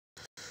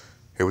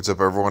Hey, what's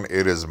up, everyone?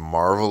 It is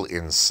Marvel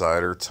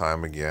Insider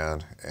time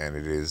again, and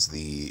it is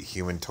the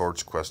Human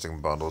Torch questing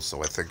bundle,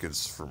 so I think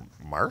it's for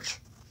March.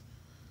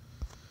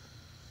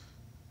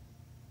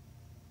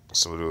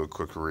 So we'll do a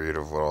quick read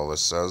of what all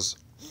this says.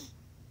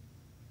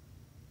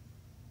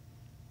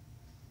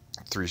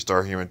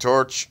 3-star Human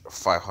Torch,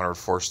 500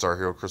 4-star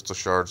Hero Crystal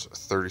Shards,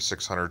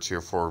 3600 Tier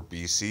 4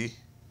 BC,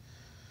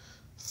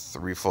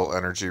 3 full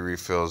energy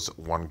refills,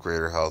 1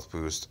 greater health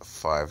boost,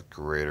 5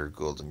 greater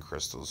golden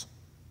crystals.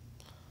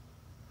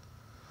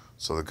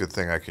 So the good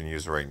thing I can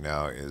use right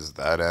now is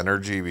that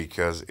energy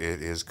because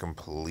it is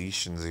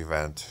completion's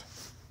event.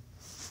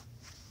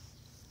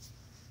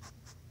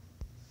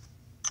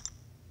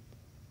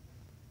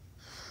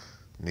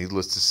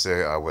 Needless to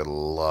say, I would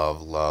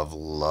love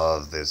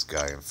this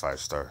guy in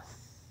 5-star.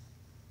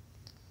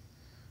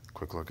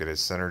 Quick look at his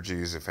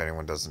synergies if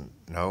anyone doesn't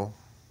know.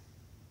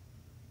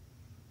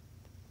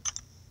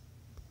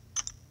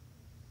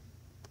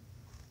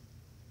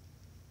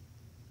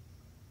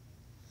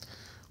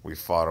 We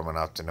fought him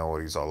enough to know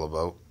what he's all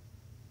about.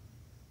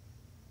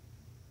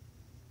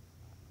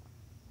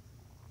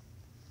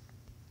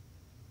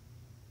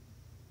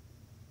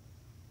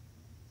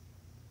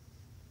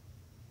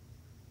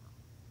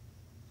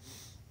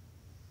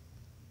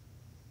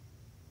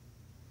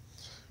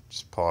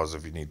 Just pause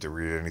if you need to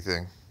read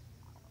anything.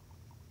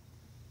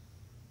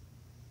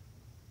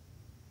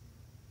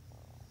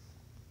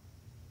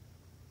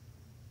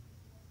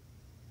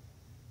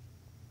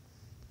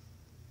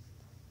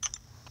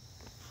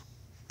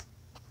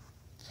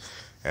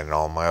 And in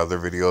all my other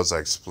videos, I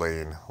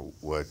explain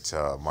what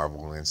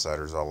Marvel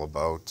Insider is all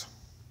about.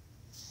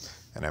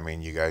 And I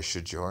mean, you guys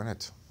should join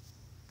it.